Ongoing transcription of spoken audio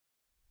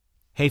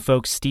Hey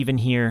folks, Steven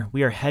here.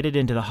 We are headed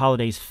into the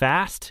holidays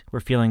fast. We're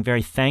feeling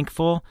very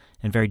thankful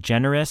and very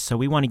generous, so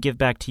we want to give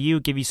back to you,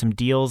 give you some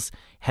deals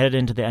headed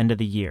into the end of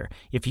the year.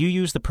 If you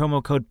use the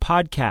promo code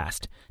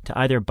PODCAST to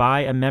either buy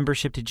a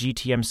membership to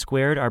GTM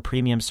Squared, our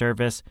premium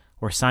service,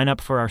 or sign up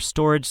for our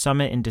storage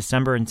summit in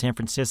December in San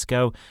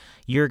Francisco,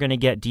 you're going to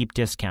get deep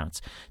discounts.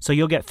 So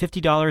you'll get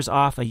 $50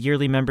 off a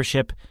yearly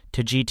membership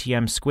to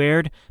GTM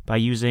Squared by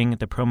using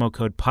the promo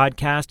code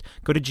PODCAST.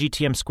 Go to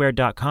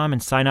gtmsquared.com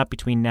and sign up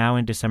between now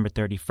and December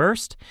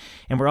 31st.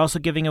 And we're also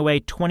giving away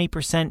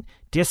 20%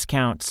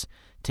 discounts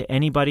to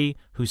anybody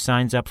who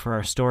signs up for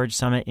our storage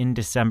summit in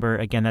December.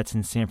 Again, that's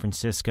in San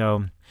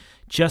Francisco.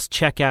 Just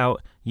check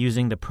out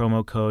using the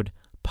promo code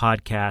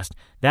PODCAST.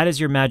 That is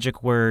your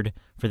magic word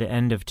for the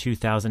end of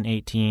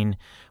 2018.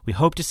 We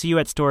hope to see you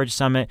at Storage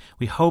Summit.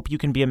 We hope you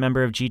can be a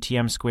member of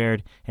GTM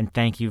Squared, and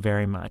thank you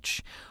very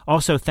much.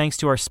 Also, thanks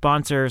to our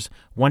sponsors,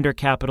 Wonder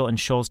Capital and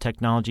Shoals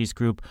Technologies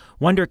Group.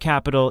 Wonder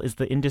Capital is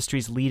the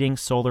industry's leading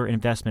solar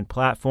investment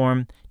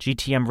platform.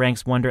 GTM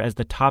ranks Wonder as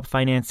the top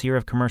financier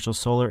of commercial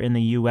solar in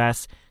the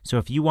U.S. So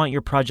if you want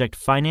your project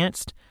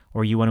financed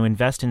or you want to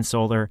invest in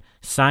solar,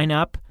 sign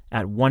up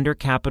at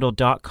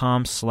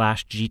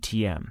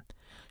wondercapital.com/GTM.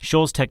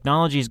 Shoals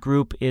Technologies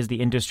Group is the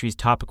industry's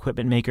top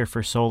equipment maker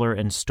for solar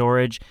and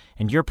storage,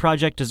 and your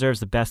project deserves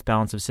the best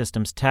balance of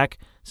systems tech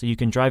so you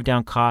can drive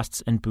down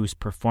costs and boost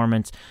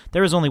performance.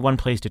 There is only one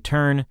place to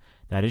turn.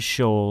 That is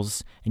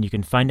Shoals, and you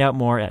can find out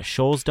more at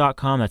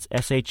shoals.com. That's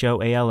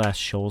SHOALS,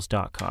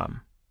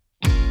 shoals.com.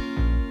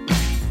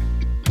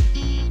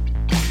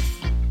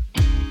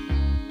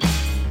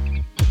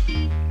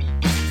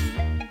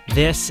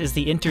 This is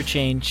The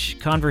Interchange,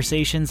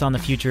 conversations on the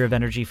future of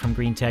energy from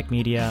Green Tech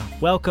Media.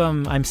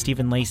 Welcome, I'm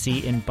Stephen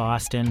Lacey in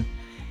Boston.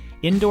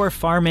 Indoor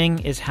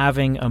farming is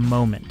having a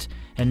moment.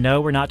 And no,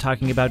 we're not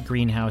talking about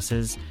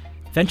greenhouses.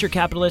 Venture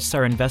capitalists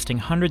are investing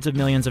hundreds of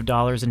millions of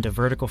dollars into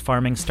vertical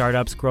farming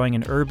startups growing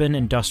in urban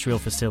industrial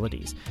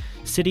facilities.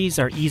 Cities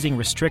are easing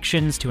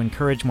restrictions to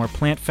encourage more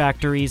plant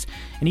factories,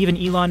 and even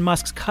Elon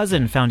Musk's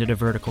cousin founded a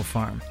vertical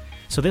farm.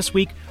 So this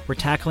week, we're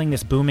tackling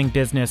this booming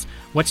business.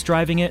 What's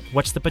driving it?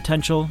 What's the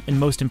potential? And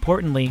most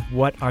importantly,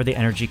 what are the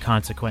energy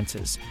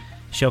consequences?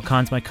 Shail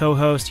Khan's my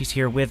co-host. He's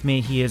here with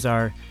me. He is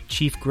our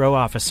Chief Grow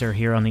Officer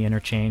here on The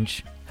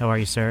Interchange. How are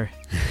you, sir?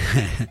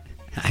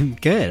 I'm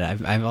good.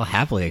 I will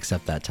happily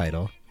accept that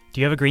title.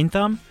 Do you have a green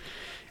thumb?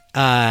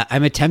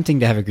 I'm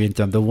attempting to have a green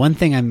thumb. The one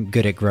thing I'm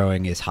good at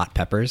growing is hot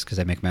peppers because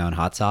I make my own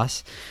hot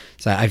sauce.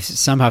 So I've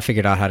somehow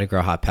figured out how to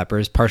grow hot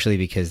peppers, partially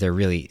because they're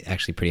really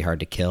actually pretty hard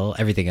to kill.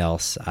 Everything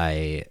else,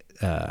 I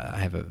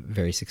have a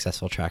very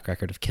successful track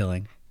record of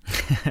killing.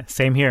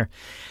 Same here.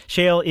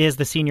 Shail is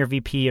the Senior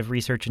VP of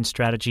Research and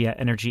Strategy at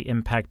Energy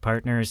Impact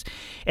Partners.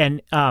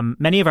 And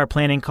many of our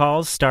planning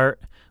calls start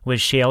with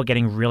Shail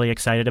getting really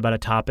excited about a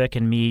topic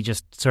and me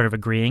just sort of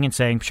agreeing and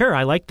saying, sure,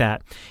 I like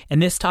that.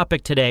 And this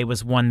topic today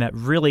was one that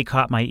really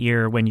caught my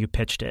ear when you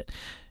pitched it.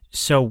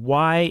 So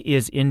why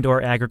is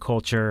indoor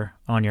agriculture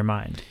on your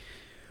mind?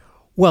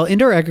 Well,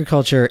 indoor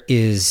agriculture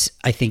is,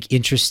 I think,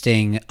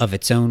 interesting of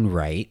its own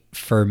right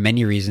for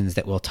many reasons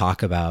that we'll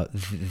talk about,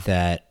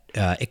 that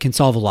it can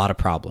solve a lot of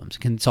problems.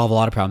 It can solve a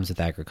lot of problems with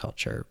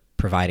agriculture,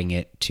 providing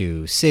it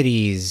to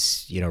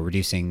cities,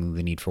 reducing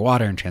the need for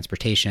water and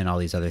transportation, all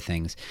these other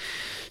things.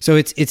 So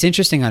it's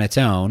interesting on its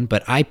own,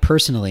 but I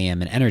personally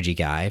am an energy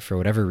guy. For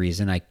whatever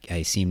reason, I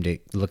seem to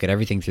look at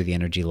everything through the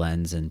energy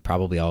lens and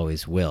probably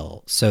always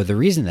will. So the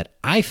reason that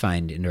I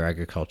find indoor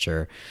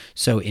agriculture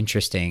so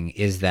interesting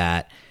is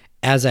that,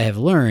 as I have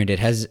learned, it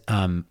has,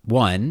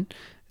 one,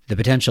 the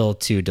potential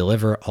to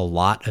deliver a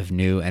lot of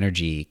new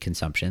energy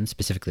consumption,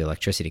 specifically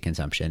electricity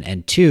consumption.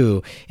 And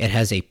two, it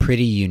has a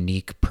pretty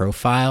unique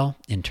profile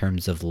in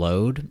terms of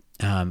load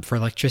for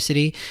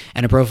electricity,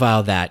 and a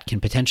profile that can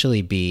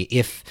potentially be,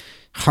 if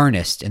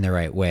harnessed in the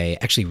right way,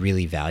 actually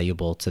really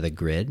valuable to the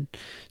grid.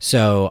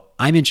 So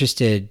I'm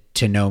interested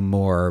to know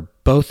more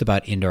both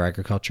about indoor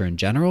agriculture in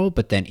general,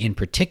 but then in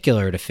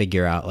particular to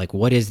figure out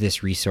what is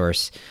this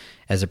resource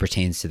as it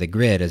pertains to the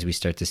grid as we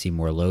start to see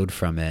more load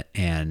from it,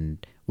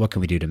 and what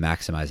can we do to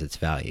maximize its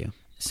value?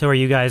 So are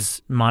you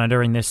guys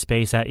monitoring this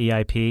space at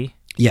EIP?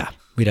 Yeah,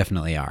 we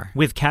definitely are.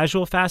 With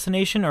casual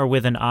fascination or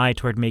with an eye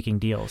toward making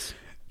deals?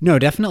 No,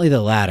 definitely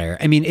the latter.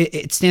 I mean,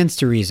 it stands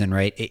to reason,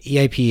 right?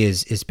 EIP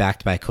is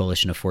backed by a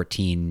coalition of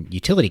 14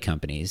 utility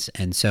companies.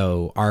 And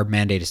so our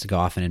mandate is to go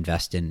off and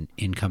invest in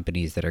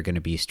companies that are going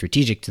to be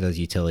strategic to those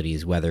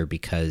utilities, whether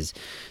because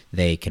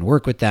they can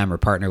work with them or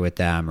partner with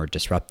them or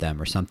disrupt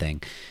them or something.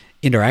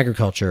 Indoor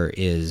agriculture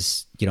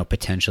is,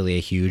 potentially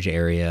a huge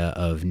area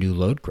of new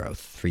load growth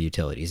for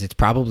utilities. It's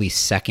probably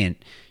second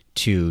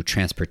to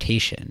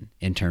transportation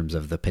in terms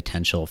of the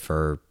potential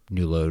for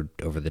new load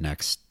over the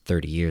next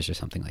 30 years or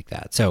something like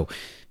that. So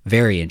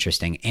very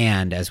interesting.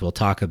 And as we'll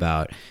talk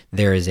about,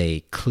 there is a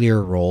clear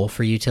role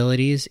for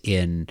utilities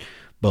in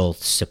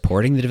both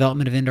supporting the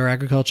development of indoor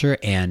agriculture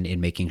and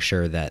in making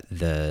sure that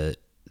the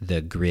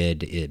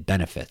grid, it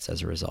benefits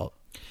as a result.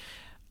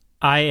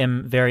 I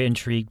am very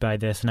intrigued by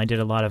this, and I did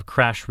a lot of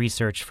crash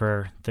research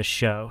for the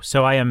show.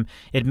 So I am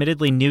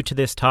admittedly new to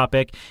this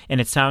topic, and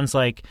it sounds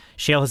like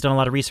Shayle has done a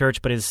lot of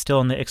research but is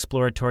still in the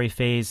exploratory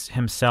phase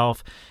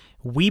himself.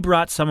 We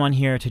brought someone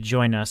here to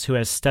join us who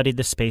has studied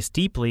the space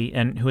deeply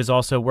and who has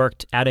also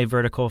worked at a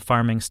vertical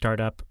farming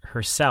startup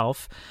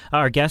herself.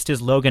 Our guest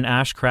is Logan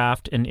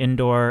Ashcraft, an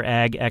indoor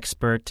ag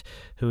expert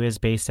who is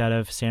based out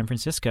of San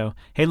Francisco.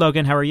 Hey,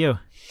 Logan, how are you?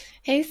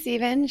 Hey,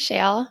 Stephen,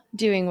 Shayle,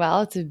 doing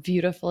well. It's a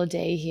beautiful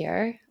day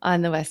here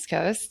on the West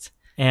Coast.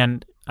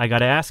 And I got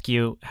to ask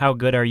you, how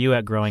good are you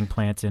at growing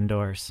plants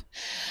indoors?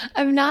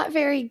 I'm not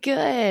very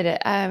good.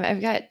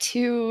 I've got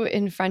two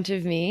in front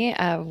of me.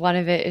 One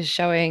of it is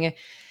showing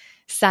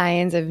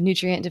signs of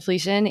nutrient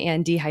depletion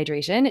and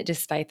dehydration,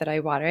 despite that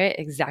I water it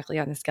exactly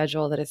on the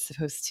schedule that it's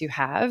supposed to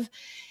have.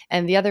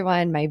 And the other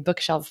one, my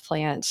bookshelf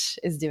plant,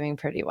 is doing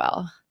pretty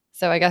well.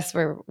 So I guess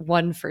we're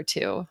 1 for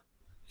 2.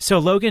 So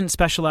Logan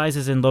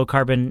specializes in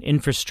low-carbon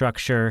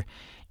infrastructure.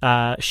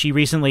 She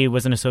recently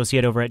was an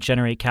associate over at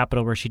Generate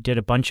Capital, where she did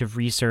a bunch of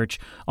research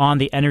on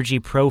the energy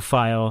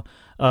profile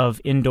of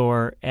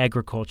indoor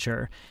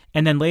agriculture.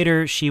 And then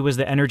later, she was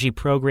the energy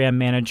program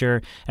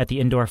manager at the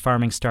indoor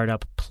farming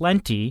startup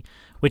Plenty,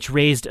 which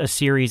raised a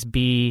Series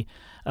B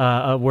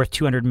worth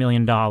 $200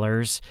 million.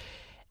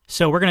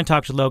 So we're going to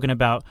talk to Logan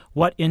about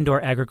what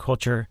indoor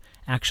agriculture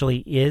actually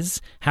is,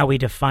 how we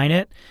define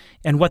it,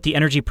 and what the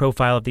energy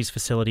profile of these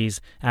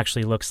facilities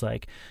actually looks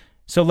like.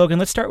 So Logan,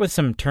 let's start with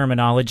some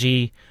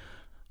terminology.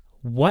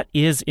 What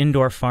is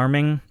indoor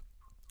farming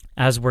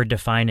as we're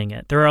defining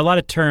it? There are a lot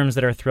of terms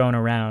that are thrown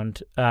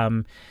around.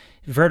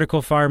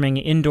 Vertical farming,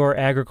 indoor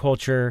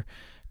agriculture,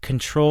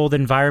 controlled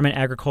environment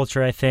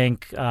agriculture, I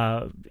think.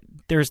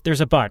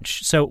 There's a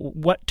bunch. So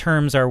what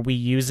terms are we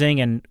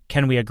using, and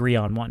can we agree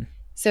on one?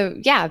 So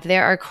yeah,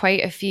 there are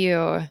quite a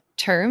few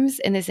terms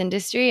in this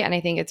industry, and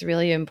I think it's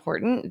really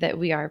important that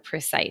we are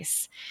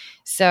precise.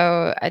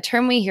 So a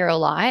term we hear a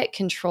lot,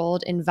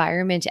 controlled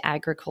environment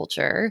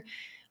agriculture,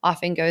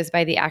 often goes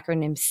by the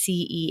acronym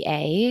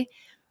CEA,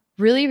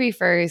 really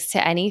refers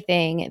to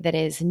anything that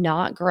is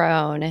not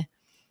grown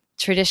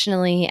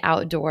traditionally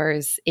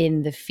outdoors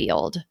in the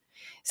field.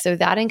 So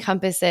that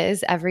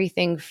encompasses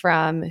everything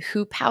from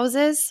hoop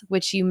houses,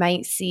 which you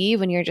might see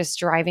when you're just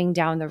driving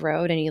down the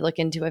road and you look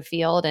into a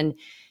field and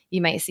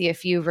you might see a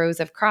few rows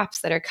of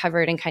crops that are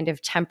covered in kind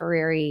of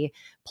temporary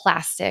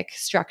plastic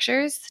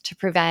structures to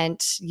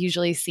prevent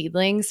usually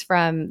seedlings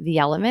from the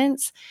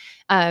elements.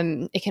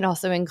 It can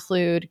also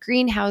include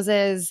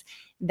greenhouses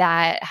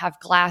that have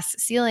glass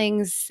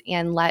ceilings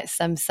and let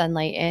some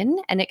sunlight in.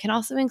 And it can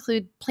also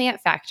include plant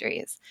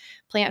factories.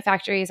 Plant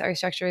factories are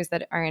structures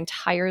that are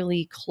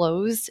entirely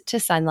closed to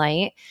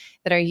sunlight,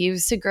 that are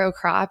used to grow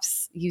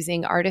crops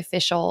using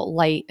artificial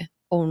light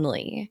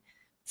only.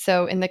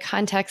 So in the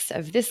context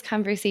of this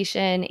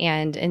conversation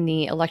and in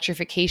the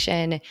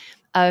electrification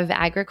of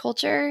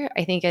agriculture,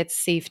 I think it's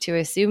safe to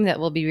assume that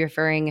we'll be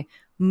referring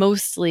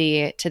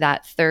mostly to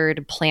that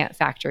third plant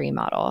factory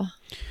model.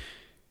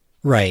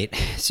 Right.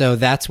 So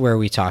that's where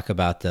we talk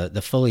about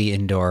the fully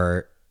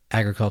indoor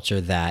agriculture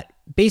that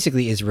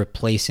basically is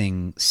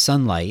replacing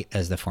sunlight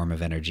as the form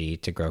of energy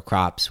to grow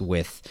crops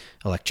with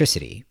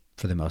electricity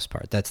for the most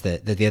part. That's the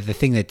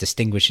thing that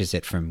distinguishes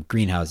it from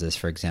greenhouses,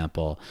 for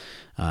example,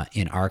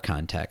 in our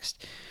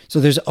context.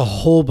 So there's a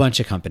whole bunch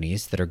of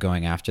companies that are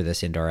going after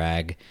this indoor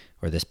ag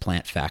or this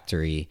plant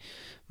factory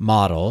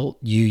model.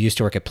 You used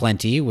to work at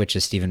Plenty, which,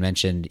 as Stephen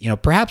mentioned,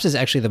 perhaps is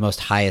actually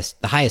the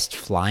highest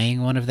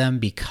flying one of them,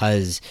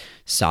 because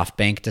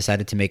SoftBank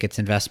decided to make its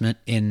investment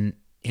in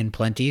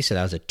Plenty. So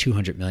that was a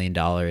 $200 million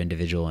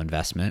individual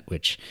investment,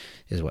 which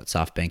is what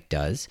SoftBank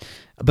does.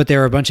 But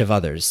there are a bunch of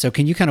others. So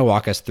can you kind of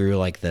walk us through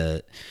like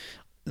the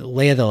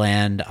lay of the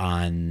land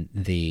on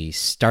the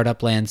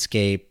startup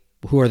landscape?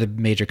 Who are the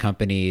major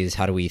companies?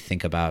 How do we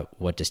think about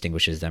what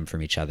distinguishes them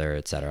from each other,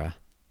 et cetera?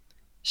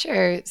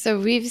 Sure. So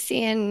we've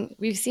seen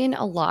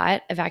a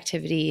lot of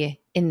activity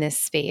in this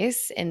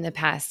space in the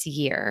past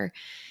year.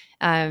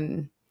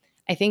 I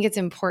think it's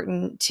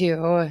important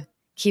to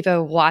keep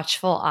a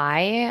watchful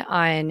eye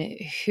on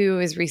who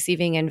is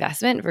receiving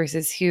investment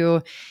versus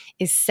who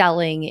is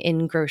selling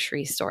in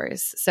grocery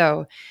stores.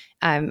 So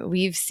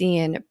we've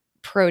seen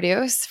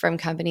produce from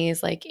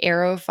companies like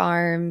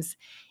AeroFarms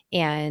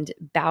and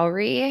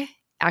Bowery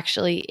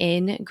actually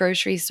in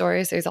grocery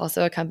stores. There's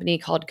also a company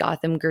called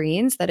Gotham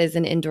Greens that is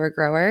an indoor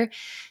grower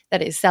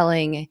that is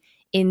selling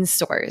in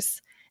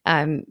stores.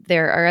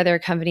 There are other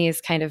companies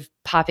kind of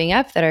popping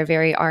up that are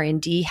very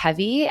R&D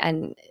heavy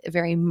and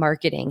very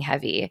marketing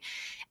heavy.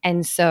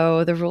 And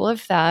so the rule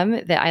of thumb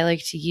that I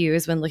like to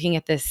use when looking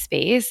at this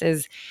space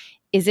is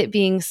it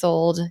being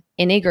sold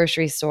in a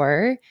grocery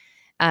store?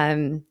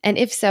 And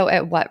if so,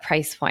 at what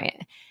price point?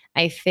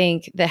 I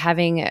think that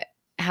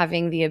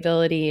having the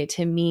ability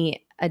to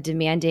meet a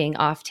demanding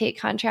offtake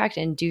contract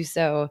and do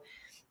so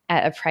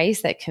at a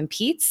price that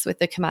competes with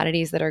the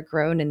commodities that are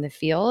grown in the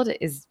field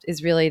is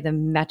really the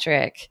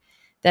metric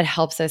that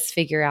helps us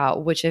figure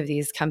out which of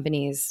these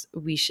companies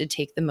we should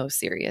take the most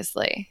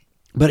seriously.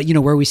 But,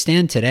 where we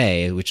stand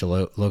today, which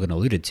Logan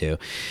alluded to,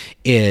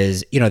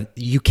 is,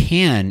 you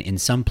can, in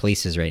some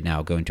places right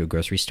now, go into a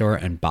grocery store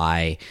and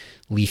buy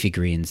leafy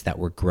greens that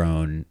were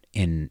grown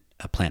in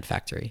a plant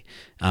factory.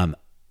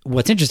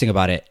 What's interesting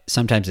about it,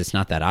 sometimes it's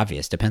not that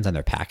obvious. Depends on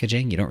their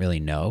packaging. You don't really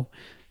know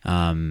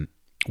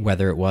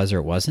whether it was or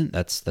it wasn't.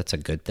 That's a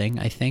good thing,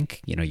 I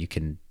think. You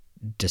can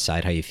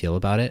decide how you feel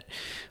about it.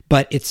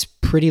 But it's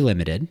pretty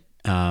limited.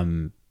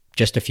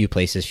 Just a few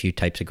places, few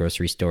types of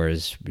grocery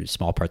stores,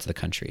 small parts of the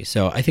country.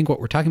 So I think what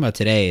we're talking about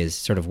today is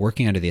sort of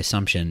working under the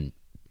assumption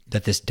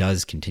that this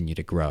does continue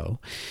to grow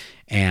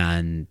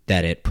and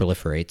that it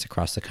proliferates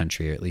across the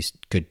country, or at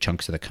least good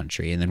chunks of the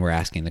country. And then we're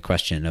asking the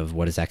question of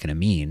what is that going to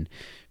mean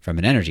from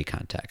an energy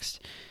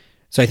context?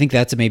 So I think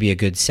that's maybe a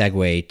good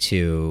segue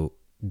to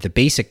the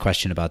basic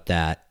question about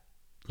that,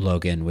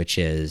 Logan, which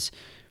is,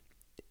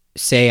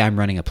 say I'm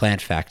running a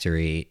plant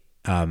factory,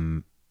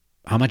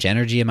 how much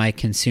energy am I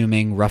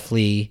consuming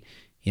roughly?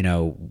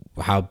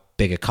 How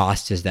big a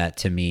cost is that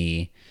to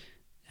me?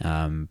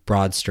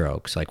 Broad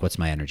strokes, like what's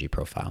my energy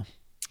profile?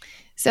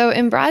 So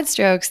in broad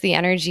strokes, the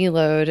energy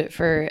load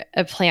for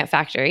a plant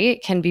factory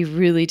can be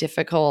really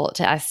difficult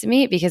to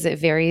estimate because it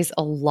varies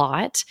a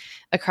lot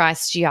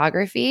across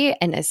geography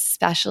and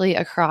especially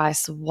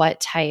across what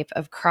type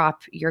of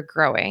crop you're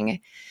growing.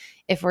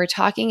 If we're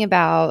talking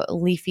about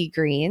leafy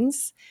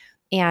greens,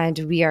 and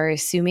we are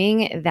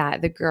assuming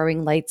that the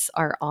growing lights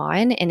are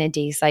on in a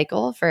day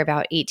cycle for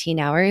about 18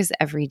 hours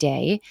every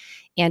day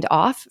and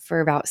off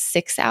for about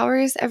 6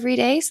 hours every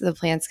day, so the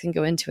plants can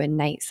go into a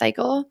night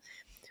cycle.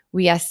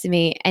 We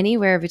estimate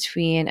anywhere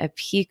between a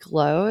peak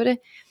load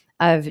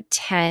of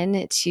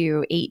 10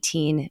 to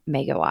 18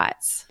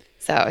 megawatts.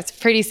 So it's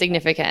pretty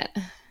significant.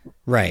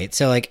 Right.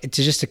 So to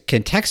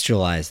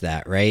contextualize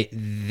that, right?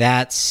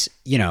 That's,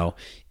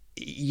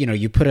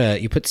 you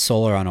put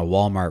solar on a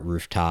Walmart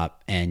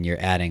rooftop and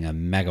you're adding a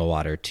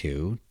megawatt or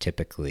two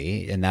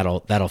typically, and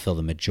that'll fill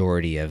the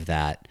majority of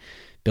that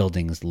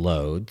building's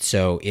load.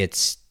 So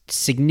it's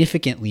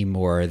significantly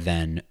more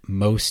than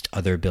most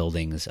other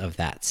buildings of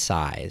that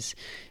size.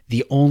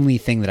 The only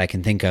thing that I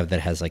can think of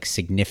that has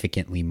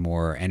significantly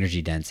more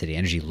energy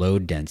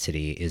load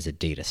density is a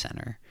data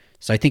center.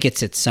 So I think it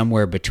sits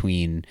somewhere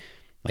between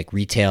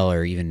retail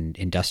or even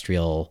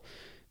industrial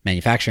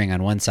manufacturing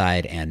on one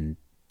side and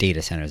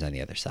data centers on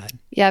the other side.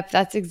 Yep,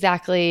 that's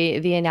exactly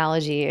the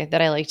analogy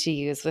that I like to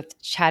use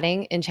with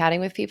chatting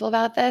with people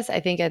about this.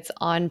 I think it's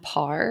on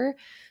par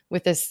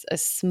with a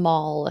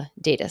small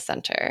data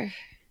center.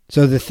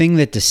 So the thing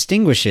that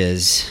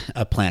distinguishes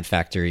a plant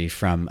factory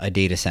from a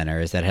data center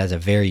is that it has a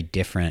very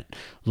different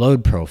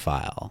load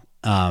profile.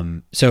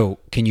 So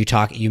can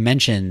you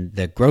mentioned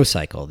the growth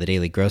cycle, the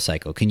daily growth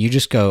cycle. Can you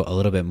just go a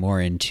little bit more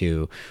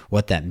into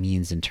what that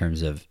means in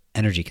terms of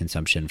energy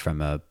consumption from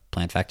a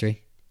plant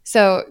factory?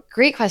 So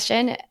great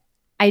question.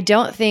 I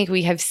don't think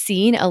we have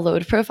seen a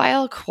load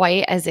profile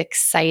quite as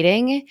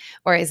exciting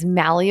or as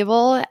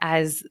malleable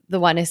as the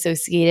one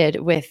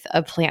associated with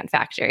a plant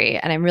factory.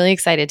 And I'm really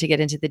excited to get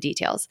into the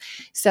details.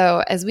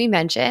 So as we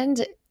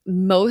mentioned,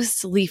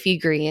 most leafy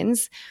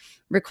greens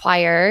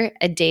require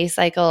a day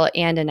cycle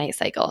and a night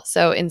cycle.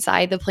 So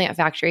inside the plant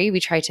factory, we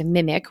try to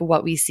mimic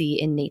what we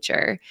see in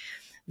nature.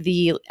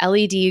 The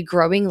LED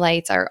growing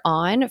lights are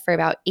on for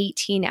about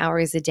 18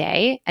 hours a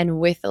day. And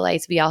with the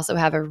lights, we also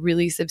have a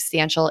really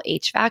substantial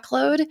HVAC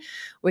load,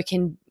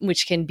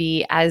 which can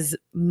be as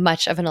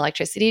much of an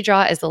electricity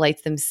draw as the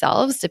lights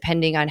themselves,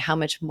 depending on how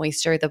much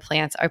moisture the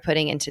plants are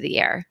putting into the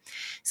air.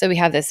 So we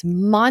have this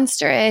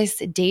monstrous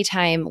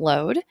daytime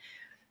load.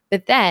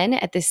 But then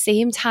at the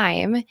same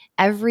time,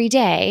 every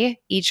day,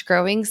 each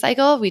growing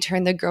cycle, we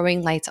turn the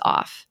growing lights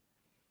off.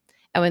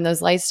 And when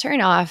those lights turn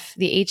off,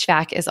 the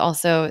HVAC is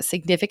also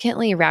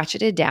significantly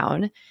ratcheted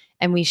down,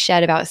 and we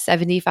shed about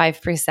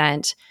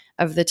 75%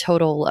 of the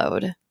total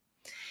load.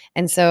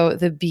 And so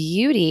the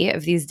beauty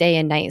of these day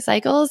and night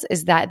cycles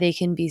is that they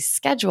can be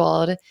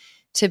scheduled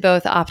to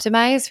both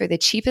optimize for the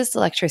cheapest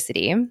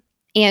electricity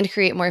and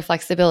create more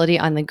flexibility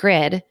on the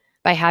grid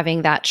by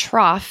having that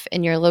trough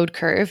in your load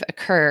curve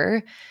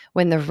occur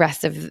when the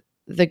rest of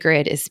the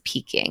grid is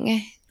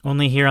peaking.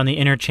 Only here on the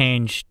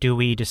Interchange do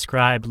we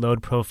describe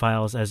load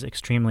profiles as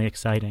extremely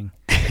exciting.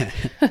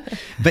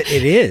 But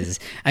it is.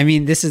 I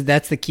mean,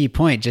 that's the key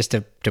point. Just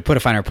to put a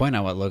finer point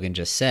on what Logan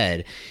just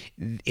said,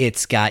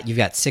 you've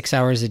got 6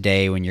 hours a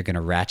day when you're going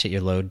to ratchet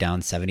your load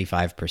down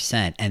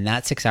 75%, and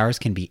that 6 hours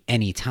can be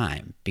any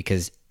time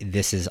because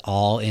this is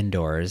all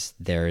indoors.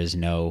 There is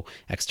no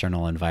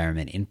external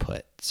environment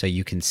input, so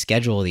you can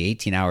schedule the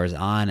 18 hours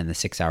on and the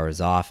 6 hours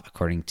off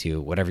according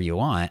to whatever you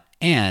want.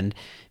 And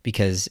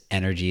because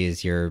energy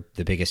is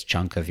the biggest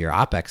chunk of your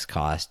OpEx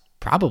cost,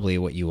 probably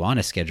what you want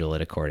to schedule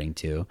it according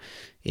to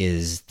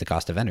is the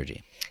cost of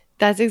energy.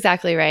 That's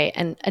exactly right.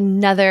 And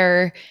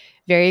another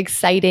very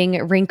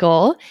exciting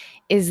wrinkle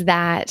is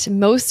that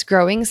most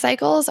growing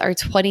cycles are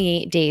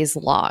 28 days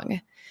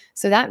long.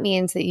 So that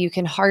means that you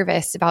can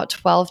harvest about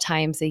 12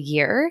 times a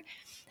year.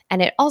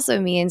 And it also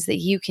means that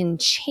you can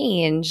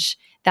change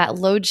that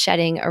load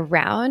shedding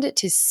around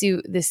to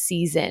suit the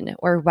season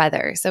or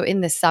weather. So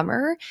in the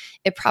summer,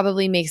 it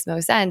probably makes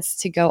most sense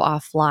to go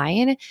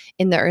offline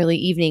in the early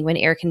evening when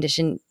air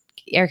conditioners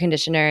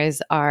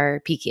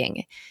are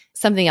peaking.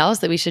 Something else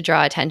that we should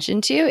draw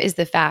attention to is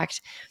the fact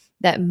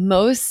that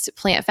most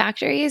plant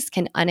factories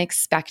can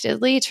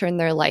unexpectedly turn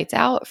their lights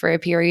out for a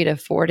period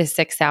of 4 to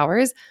 6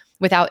 hours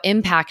without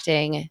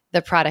impacting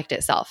the product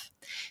itself.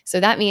 So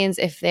that means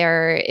if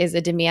there is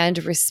a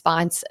demand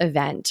response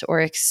event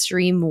or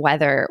extreme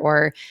weather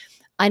or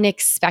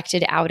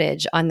unexpected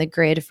outage on the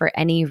grid for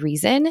any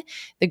reason,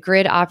 the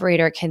grid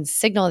operator can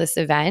signal this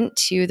event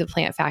to the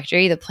plant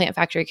factory. The plant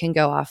factory can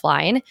go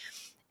offline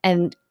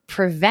and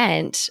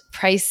prevent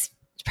price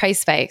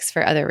spikes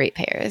for other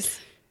ratepayers.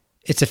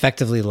 It's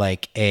effectively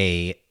like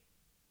a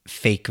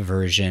fake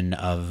version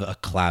of a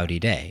cloudy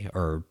day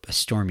or a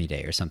stormy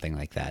day or something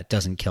like that. It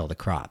doesn't kill the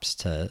crops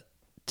to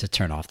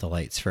turn off the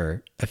lights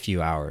for a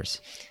few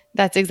hours.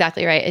 That's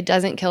exactly right. It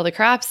doesn't kill the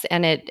crops,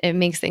 and it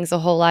makes things a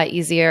whole lot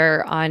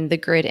easier on the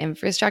grid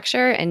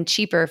infrastructure and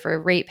cheaper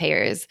for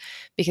ratepayers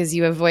because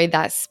you avoid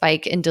that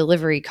spike in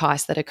delivery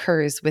costs that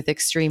occurs with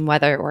extreme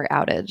weather or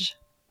outage.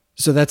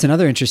 So that's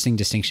another interesting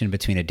distinction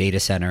between a data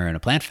center and a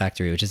plant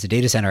factory, which is a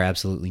data center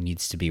absolutely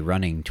needs to be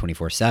running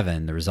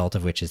 24/7, the result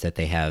of which is that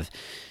they have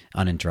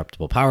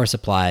uninterruptible power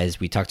supplies.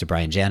 We talked to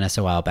Brian Janis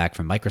a while back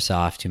from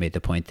Microsoft, who made the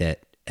point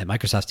that at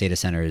Microsoft's data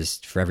centers,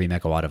 for every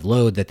megawatt of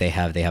load that they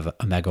have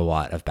a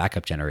megawatt of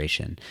backup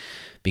generation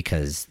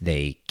because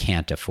they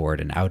can't afford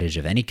an outage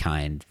of any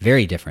kind.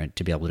 Very different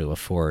to be able to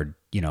afford,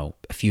 a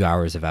few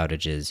hours of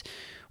outages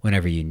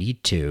whenever you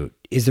need to.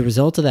 Is the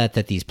result of that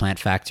these plant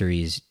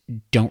factories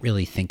don't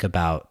really think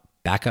about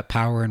backup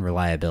power and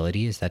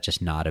reliability? Is that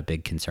just not a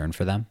big concern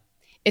for them?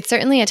 It's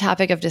certainly a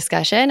topic of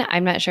discussion.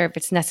 I'm not sure if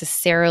it's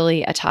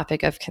necessarily a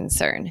topic of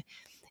concern.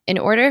 In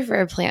order for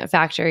a plant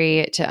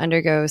factory to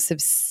undergo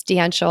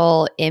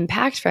substantial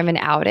impact from an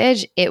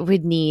outage, it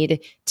would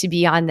need to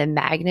be on the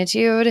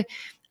magnitude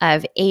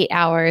of 8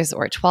 hours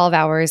or 12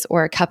 hours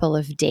or a couple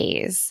of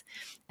days.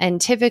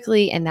 And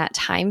typically in that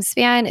time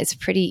span, it's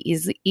pretty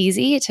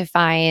easy to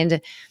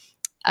find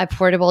a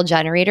portable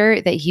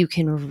generator that you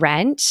can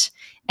rent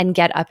and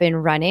get up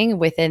and running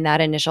within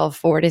that initial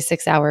 4 to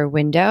 6 hour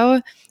window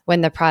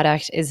when the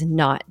product is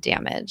not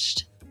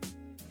damaged.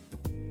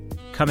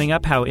 Coming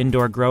up, how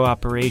indoor grow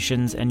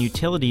operations and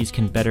utilities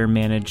can better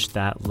manage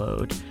that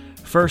load.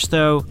 First,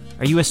 though,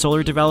 are you a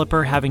solar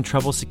developer having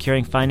trouble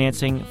securing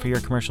financing for your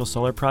commercial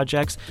solar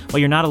projects? Well,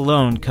 you're not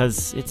alone,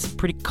 because it's a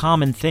pretty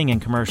common thing in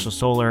commercial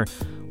solar.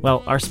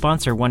 Well, our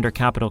sponsor, Wunder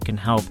Capital, can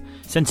help.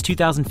 Since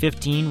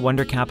 2015,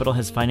 Wunder Capital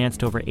has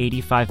financed over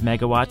 85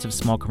 megawatts of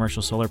small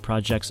commercial solar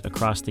projects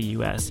across the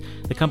U.S.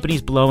 The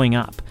company's blowing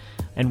up.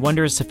 And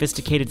Wunder's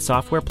sophisticated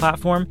software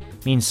platform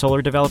means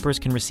solar developers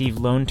can receive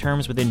loan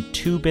terms within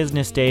 2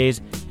 business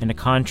days and a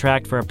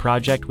contract for a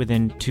project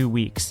within 2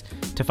 weeks.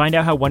 To find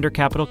out how Wunder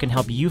Capital can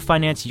help you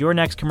finance your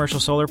next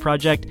commercial solar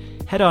project,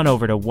 head on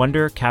over to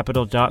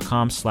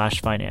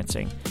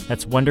wundercapital.com/financing.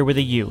 That's Wunder with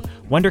a U.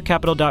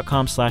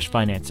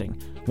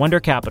 wundercapital.com/financing.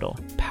 Wunder Capital,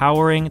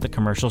 powering the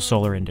commercial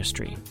solar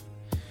industry.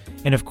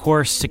 And of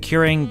course,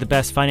 securing the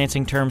best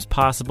financing terms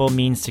possible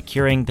means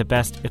securing the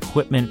best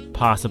equipment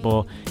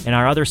possible. And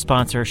our other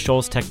sponsor,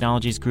 Shoals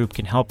Technologies Group,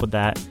 can help with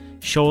that.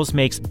 Shoals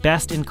makes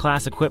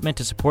best-in-class equipment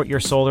to support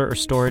your solar or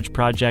storage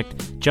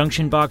project.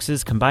 Junction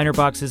boxes, combiner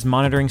boxes,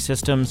 monitoring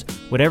systems,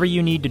 whatever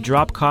you need to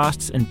drop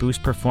costs and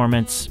boost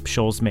performance,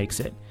 Shoals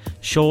makes it.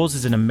 Shoals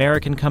is an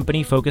American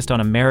company focused on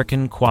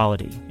American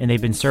quality, and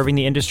they've been serving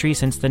the industry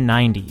since the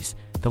 90s.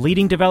 The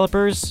leading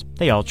developers,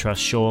 they all trust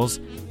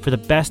Shoals. For the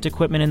best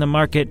equipment in the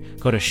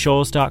market, go to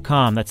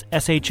Shoals.com. That's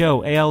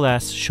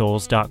Shoals,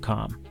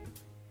 Shoals.com.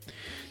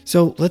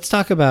 So let's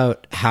talk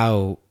about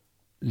how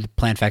the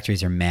plant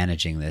factories are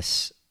managing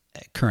this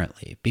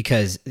currently,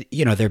 because,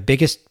 their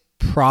biggest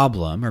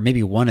problem, or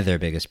maybe one of their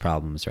biggest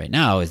problems right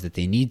now, is that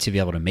they need to be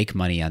able to make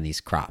money on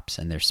these crops,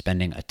 and they're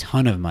spending a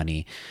ton of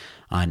money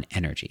on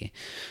energy.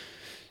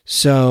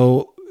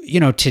 So,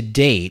 to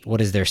date, what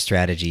is their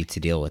strategy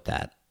to deal with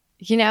that?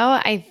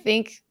 I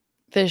think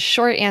the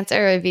short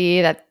answer would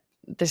be that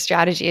the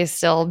strategy is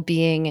still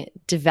being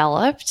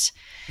developed.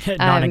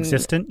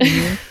 Non-existent, you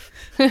mean?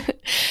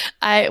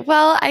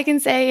 I can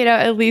say,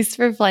 at least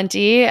for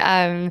Plenty,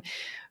 I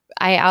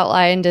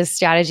outlined a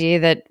strategy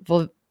that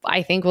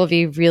I think will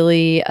be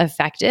really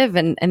effective.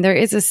 And there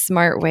is a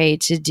smart way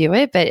to do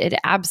it, but it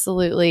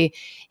absolutely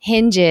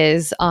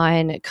hinges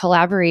on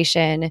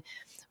collaboration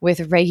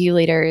with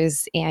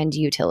regulators and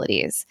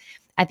utilities.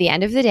 At the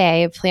end of the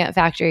day, plant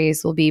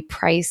factories will be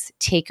price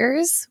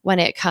takers when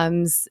it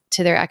comes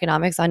to their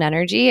economics on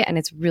energy, and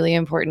it's really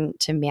important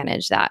to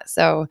manage that.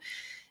 So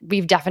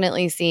we've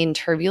definitely seen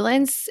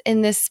turbulence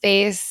in this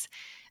space.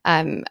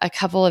 A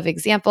couple of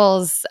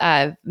examples,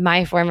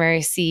 my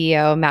former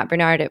CEO, Matt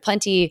Bernard at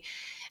Plenty,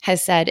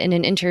 has said in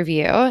an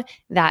interview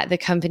that the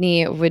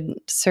company would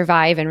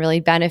survive and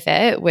really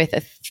benefit with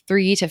a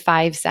 3 to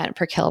 5 cent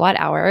per kilowatt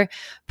hour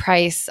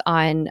price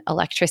on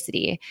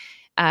electricity.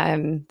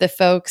 The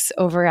folks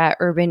over at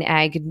Urban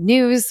Ag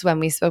News, when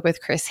we spoke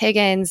with Chris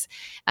Higgins,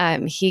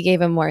 he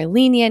gave a more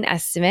lenient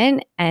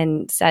estimate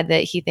and said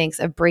that he thinks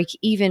a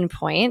break-even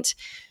point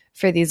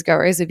for these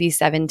growers would be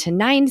 7 to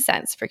 9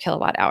 cents per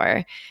kilowatt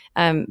hour.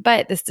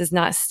 But this does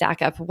not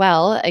stack up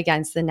well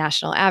against the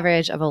national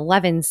average of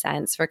 11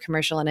 cents for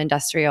commercial and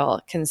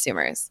industrial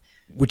consumers.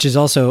 Which is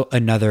also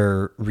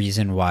another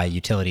reason why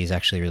utilities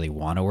actually really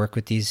want to work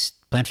with these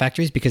plant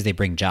factories, because they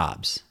bring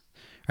jobs,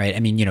 right? I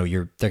mean,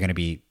 they're going to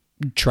be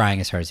trying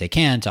as hard as they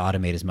can to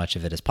automate as much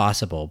of it as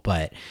possible.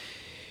 But,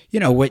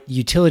 what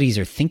utilities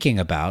are thinking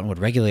about and what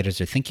regulators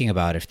are thinking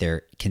about if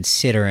they're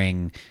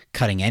considering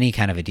cutting any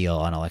kind of a deal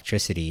on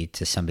electricity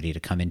to somebody to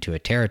come into a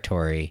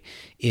territory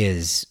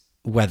is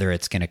whether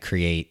it's going to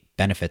create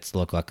benefits,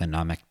 local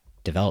economic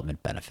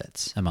development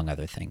benefits, among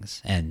other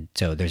things. And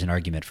so there's an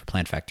argument for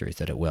plant factories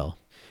that it will.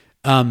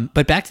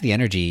 But back to the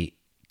energy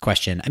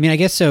question. I mean, I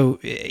guess so,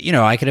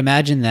 I could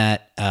imagine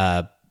that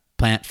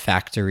plant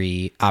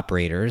factory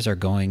operators are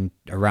going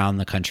around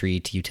the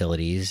country to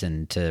utilities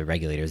and to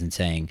regulators and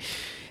saying,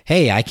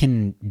 hey, I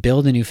can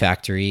build a new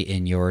factory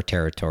in your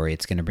territory.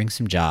 It's going to bring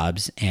some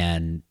jobs.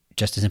 And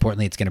just as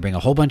importantly, it's going to bring a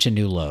whole bunch of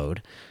new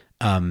load.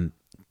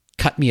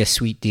 Cut me a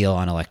sweet deal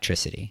on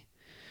electricity.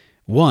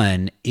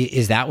 One,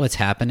 is that what's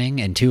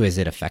happening? And two, is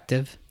it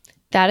effective?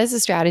 That is a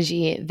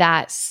strategy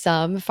that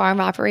some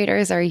farm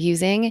operators are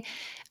using.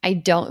 I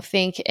don't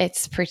think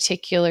it's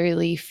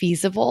particularly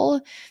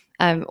feasible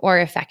or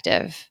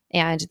effective.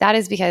 And that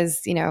is because,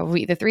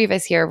 the three of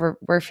us here,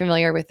 we're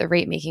familiar with the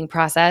rate making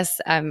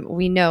process.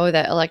 We know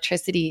that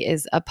electricity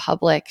is a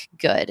public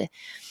good.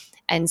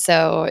 And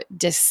so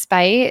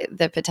despite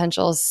the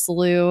potential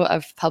slew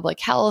of public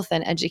health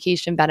and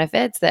education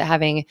benefits that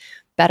having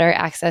better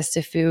access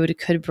to food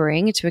could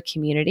bring to a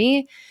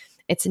community,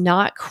 it's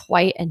not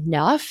quite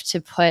enough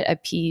to put a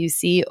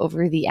PUC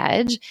over the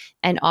edge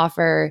and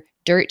offer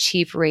dirt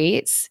cheap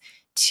rates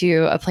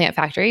to a plant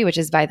factory, which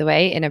is, by the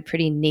way, in a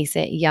pretty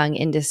nascent young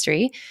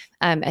industry,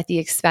 at the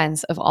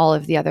expense of all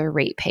of the other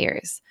rate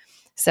payers.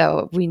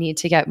 So we need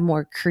to get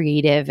more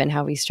creative in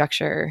how we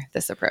structure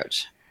this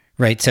approach.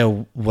 Right.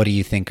 So what do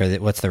you think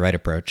what's the right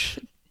approach?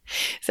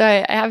 So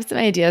I have some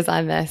ideas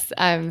on this.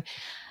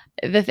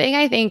 The thing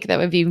I think that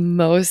would be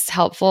most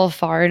helpful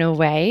far and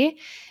away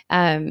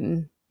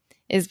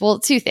is,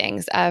 two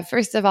things.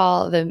 First of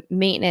all, the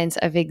maintenance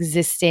of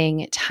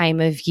existing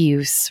time of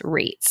use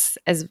rates.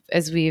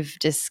 As we've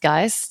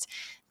discussed,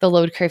 the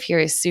load curve here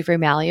is super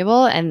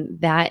malleable, and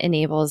that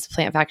enables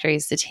plant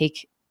factories to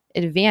take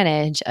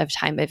advantage of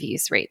time of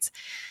use rates.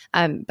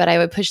 But I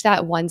would push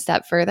that one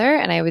step further,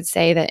 and I would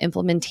say that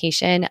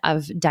implementation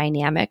of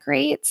dynamic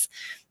rates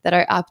that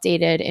are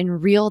updated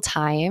in real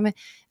time,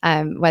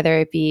 whether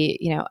it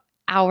be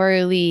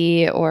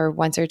hourly or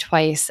once or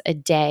twice a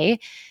day,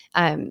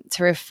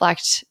 to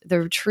reflect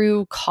the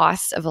true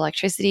cost of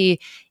electricity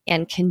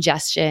and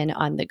congestion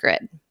on the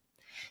grid.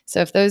 So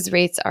if those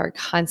rates are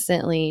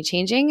constantly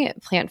changing,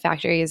 plant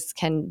factories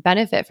can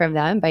benefit from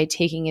them by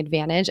taking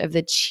advantage of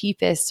the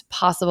cheapest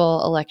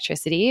possible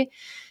electricity.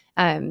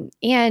 And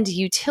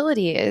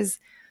utilities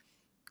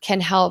can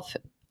help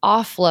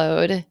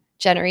offload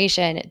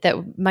generation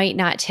that might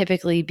not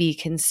typically be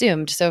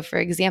consumed. So for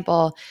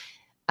example,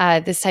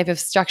 this type of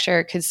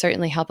structure could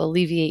certainly help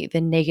alleviate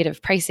the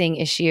negative pricing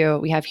issue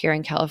we have here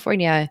in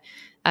California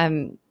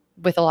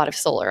with a lot of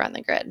solar on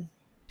the grid.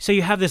 So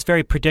you have this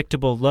very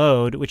predictable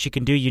load, which you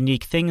can do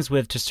unique things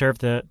with to serve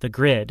the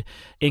grid.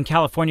 In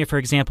California, for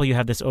example, you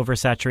have this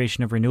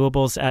oversaturation of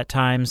renewables at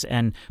times,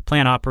 and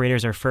plant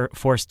operators are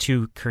forced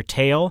to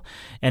curtail,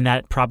 and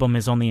that problem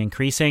is only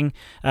increasing.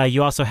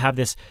 You also have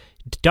this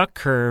duck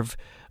curve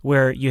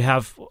where you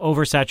have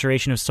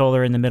oversaturation of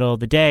solar in the middle of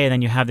the day, and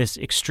then you have this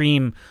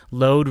extreme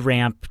load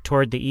ramp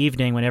toward the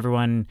evening when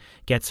everyone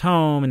gets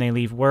home and they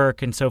leave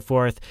work and so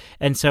forth.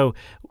 And so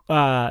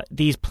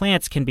these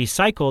plants can be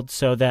cycled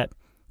so that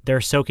they're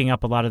soaking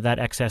up a lot of that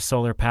excess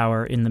solar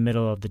power in the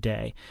middle of the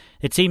day.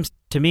 It seems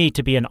to me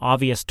to be an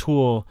obvious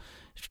tool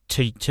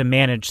to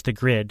manage the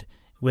grid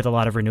with a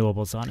lot of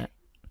renewables on it.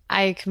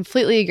 I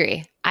completely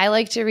agree. I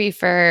like to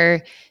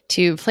refer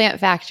to plant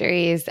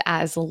factories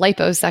as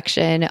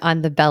liposuction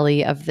on the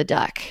belly of the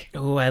duck.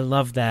 Oh, I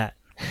love that.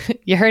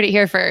 You heard it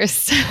here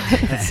first.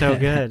 That's so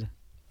good.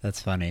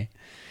 That's funny.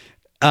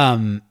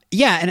 Yeah,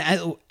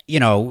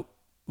 and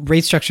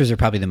rate structures are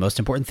probably the most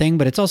important thing,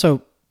 but it's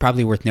also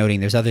probably worth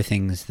noting there's other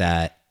things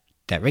that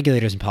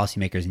regulators and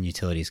policymakers and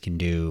utilities can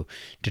do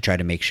to try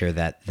to make sure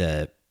that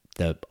the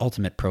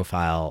ultimate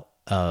profile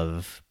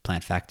of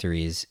plant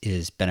factories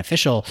is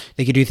beneficial.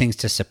 They could do things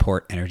to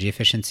support energy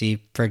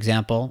efficiency, for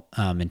example,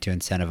 and to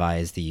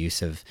incentivize the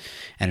use of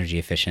energy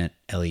efficient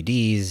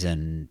LEDs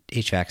and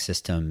HVAC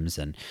systems.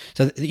 And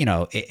so,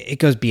 it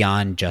goes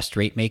beyond just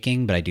rate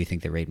making, but I do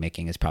think that rate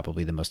making is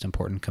probably the most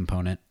important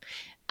component.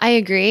 I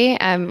agree.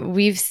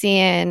 We've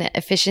seen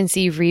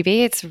efficiency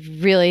rebates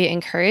really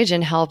encourage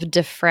and help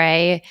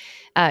defray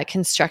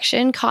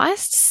construction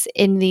costs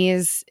in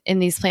these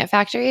plant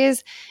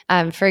factories.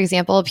 For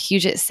example,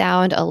 Puget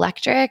Sound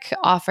Electric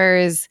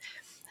offers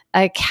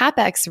a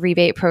CapEx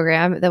rebate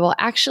program that will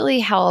actually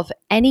help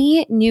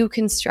any new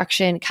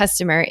construction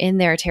customer in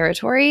their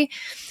territory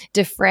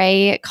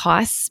defray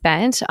costs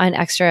spent on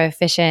extra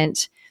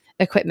efficient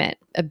equipment.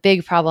 A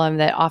big problem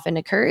that often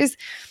occurs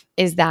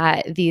is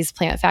that these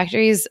plant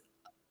factories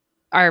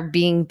are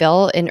being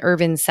built in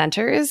urban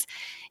centers.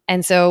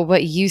 And so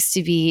what used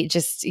to be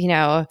just,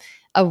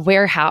 a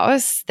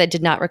warehouse that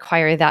did not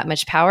require that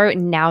much power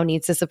now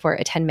needs to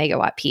support a 10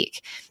 megawatt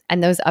peak.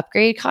 And those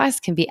upgrade costs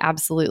can be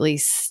absolutely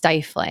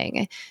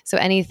stifling. So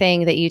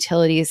anything that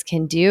utilities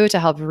can do to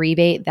help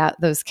rebate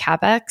those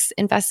CapEx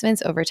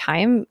investments over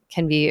time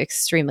can be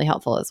extremely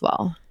helpful as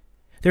well.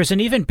 There's an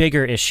even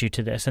bigger issue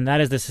to this, and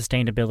that is the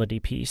sustainability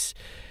piece.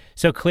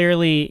 So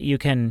clearly you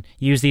can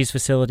use these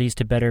facilities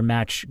to better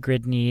match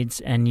grid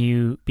needs, and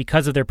you,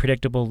 because of their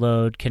predictable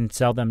load, can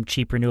sell them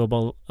cheap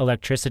renewable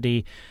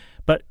electricity.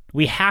 But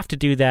we have to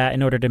do that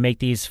in order to make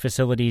these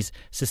facilities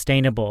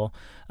sustainable.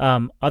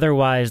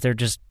 Otherwise, they're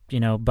just,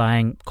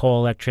 buying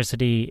coal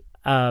electricity.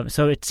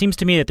 So it seems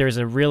to me that there's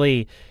a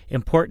really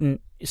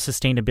important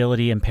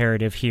sustainability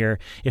imperative here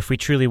if we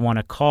truly want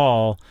to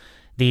call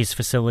these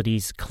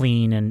facilities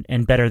clean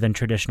and better than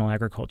traditional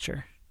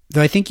agriculture.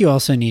 Though I think you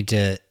also need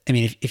to,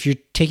 if you're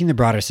taking the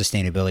broader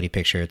sustainability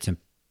picture, it's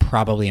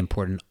probably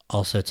important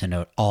also to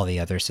note all the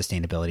other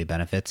sustainability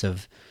benefits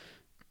of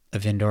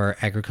indoor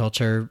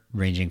agriculture,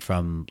 ranging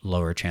from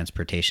lower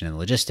transportation and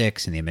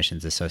logistics and the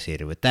emissions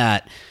associated with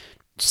that,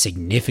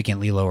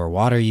 significantly lower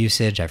water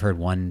usage. I've heard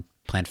one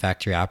plant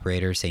factory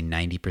operator say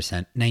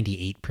 90%,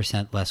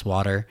 98% less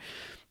water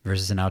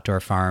versus an outdoor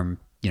farm,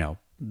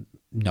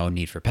 no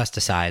need for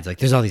pesticides. Like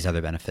there's all these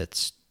other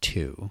benefits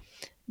too.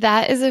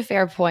 That is a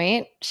fair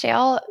point,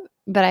 Shayle,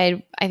 but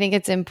I think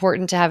it's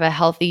important to have a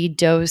healthy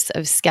dose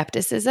of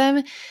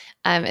skepticism,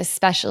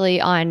 especially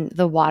on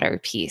the water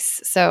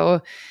piece.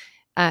 So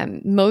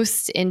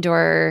most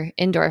indoor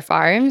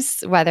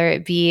farms, whether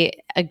it be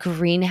a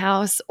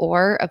greenhouse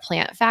or a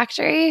plant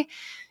factory,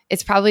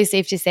 it's probably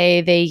safe to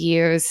say they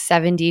use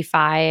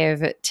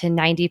 75 to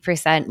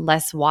 90%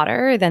 less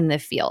water than the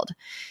field.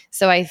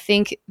 So I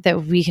think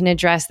that we can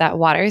address that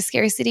water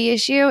scarcity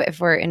issue if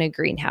we're in a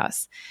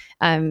greenhouse.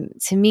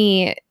 To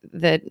me,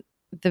 the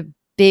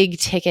big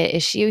ticket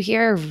issue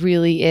here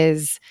really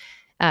is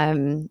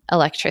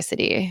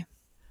electricity.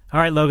 All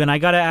right, Logan, I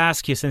got to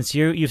ask you, since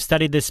you've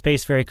studied this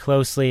space very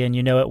closely and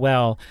you know it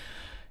well,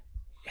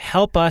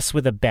 help us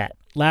with a bet.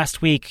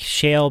 Last week,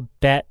 Shayle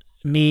bet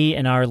me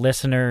and our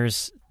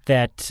listeners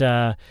that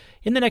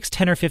in the next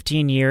 10 or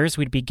 15 years,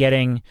 we'd be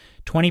getting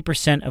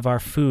 20% of our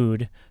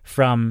food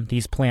from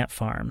these plant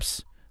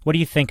farms. What do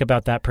you think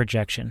about that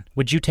projection?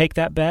 Would you take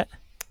that bet?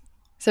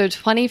 So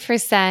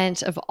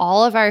 20% of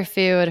all of our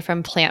food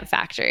from plant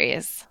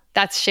factories.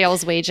 That's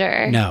Shayle's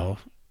wager. No,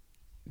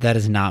 that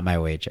is not my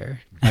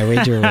wager. My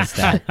wager was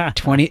that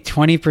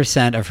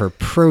 20% of her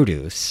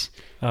produce,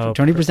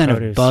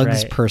 20% of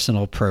Bug's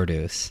personal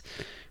produce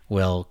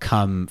will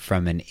come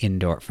from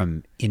indoor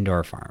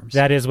farms.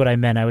 That is what I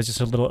meant. I was just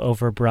a little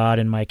overbroad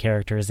in my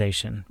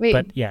characterization. Wait,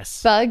 but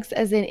yes. Bugs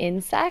as in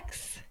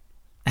insects?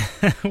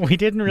 We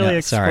didn't really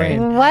explain. Sorry.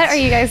 What are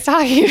you guys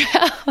talking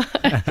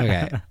about?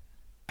 Okay.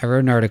 I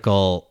wrote an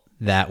article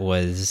that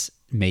was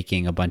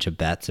making a bunch of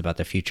bets about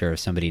the future of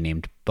somebody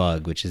named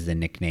Bug, which is the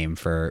nickname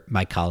for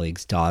my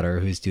colleague's daughter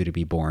who's due to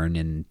be born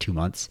in 2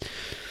 months.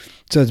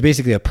 So it's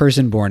basically a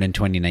person born in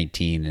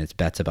 2019, and it's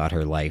bets about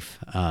her life.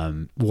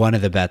 One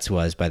of the bets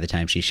was by the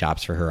time she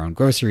shops for her own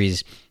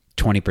groceries,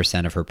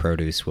 20% of her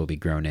produce will be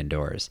grown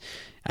indoors.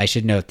 I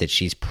should note that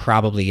she's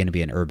probably going to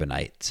be an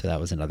urbanite, so that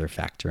was another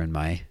factor in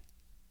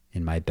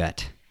my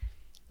bet.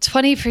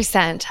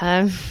 20%,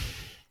 huh?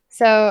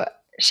 So,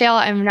 Shayle,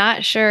 I'm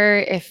not sure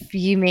if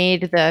you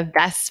made the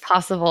best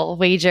possible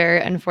wager,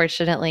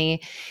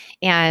 unfortunately,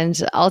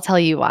 and I'll tell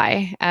you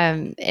why.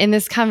 In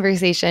this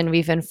conversation,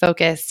 we've been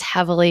focused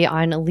heavily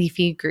on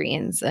leafy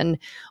greens, and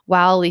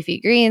while leafy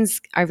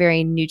greens are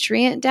very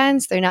nutrient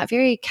dense, they're not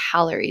very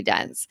calorie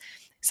dense.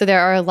 So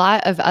there are a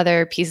lot of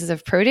other pieces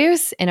of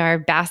produce in our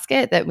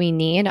basket that we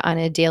need on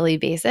a daily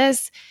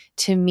basis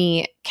to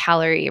meet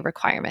calorie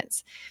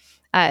requirements.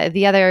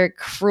 The other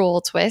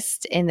cruel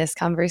twist in this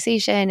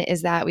conversation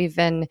is that we've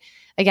been,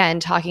 again,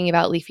 talking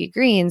about leafy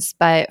greens,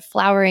 but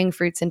flowering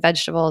fruits and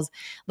vegetables,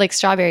 like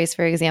strawberries,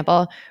 for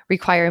example,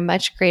 require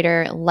much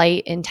greater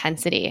light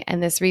intensity.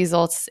 And this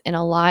results in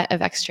a lot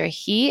of extra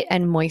heat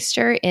and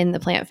moisture in the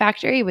plant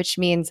factory, which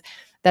means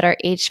that our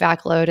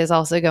HVAC load is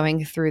also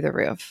going through the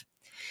roof.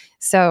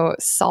 So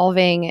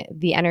solving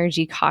the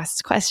energy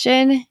cost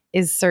question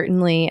is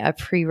certainly a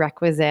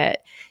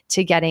prerequisite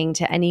to getting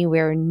to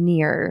anywhere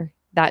near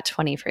that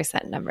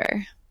 20%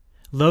 number.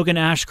 Logan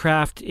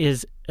Ashcraft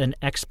is an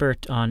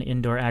expert on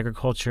indoor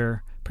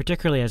agriculture,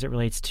 particularly as it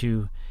relates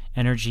to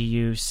energy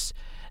use.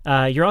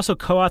 You're also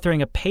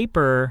co-authoring a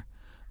paper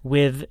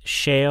with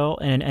Shayle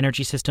and an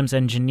energy systems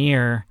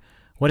engineer.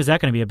 What is that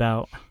going to be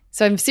about?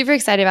 So I'm super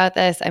excited about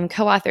this. I'm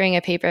co-authoring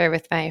a paper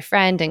with my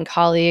friend and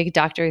colleague,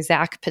 Dr.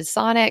 Zach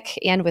Pisonic,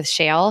 and with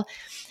Shayle.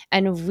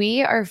 And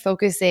we are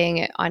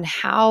focusing on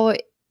how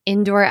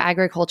indoor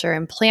agriculture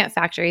and plant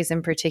factories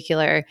in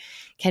particular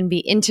can be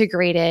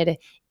integrated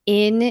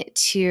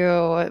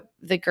into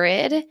the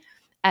grid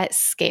at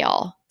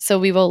scale. So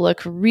we will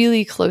look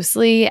really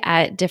closely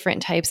at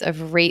different types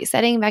of rate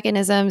setting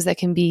mechanisms that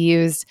can be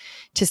used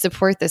to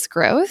support this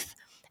growth.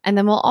 And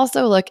then we'll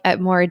also look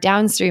at more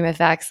downstream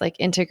effects like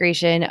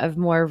integration of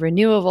more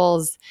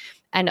renewables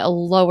and a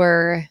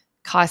lower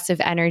cost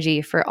of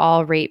energy for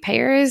all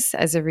ratepayers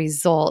as a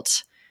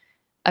result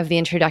of the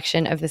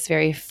introduction of this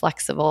very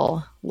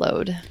flexible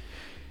load.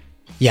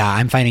 Yeah,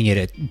 I'm finding it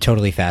a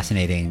totally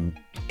fascinating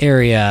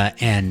area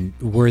and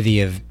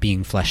worthy of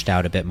being fleshed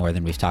out a bit more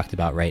than we've talked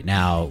about right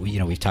now.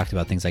 We've talked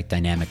about things like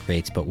dynamic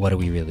rates, but what do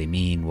we really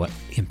mean? What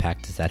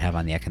impact does that have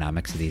on the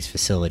economics of these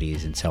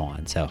facilities and so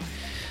on? So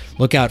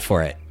look out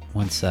for it.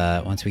 Once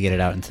we get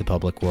it out into the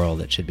public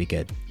world, it should be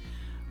good.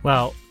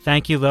 Well,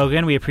 thank you,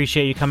 Logan. We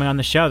appreciate you coming on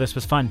the show. This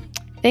was fun.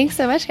 Thanks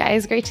so much,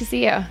 guys. Great to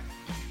see you.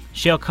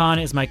 Shayle Kann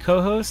is my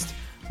co-host.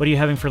 What are you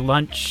having for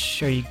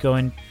lunch? Are you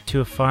going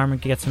to a farm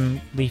and get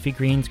some leafy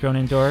greens grown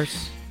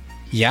indoors?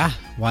 Yeah,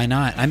 why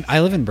not?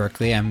 I live in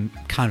Berkeley. I'm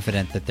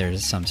confident that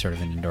there's some sort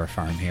of an indoor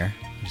farm here.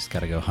 I just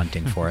got to go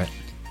hunting for it.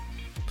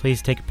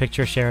 Please take a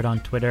picture, share it on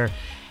Twitter.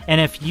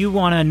 And if you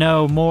want to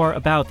know more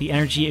about the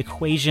energy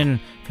equation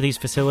for these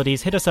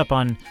facilities, hit us up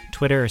on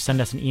Twitter or send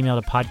us an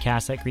email to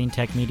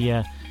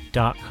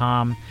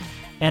podcast@greentechmedia.com.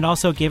 And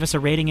also give us a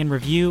rating and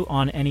review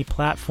on any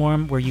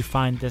platform where you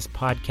find this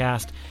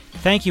podcast.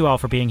 Thank you all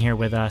for being here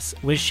with us.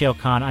 With Shayle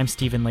Kann, I'm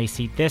Stephen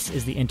Lacey. This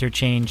is The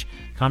Interchange,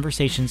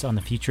 conversations on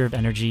the future of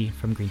energy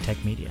from Green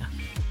Tech Media.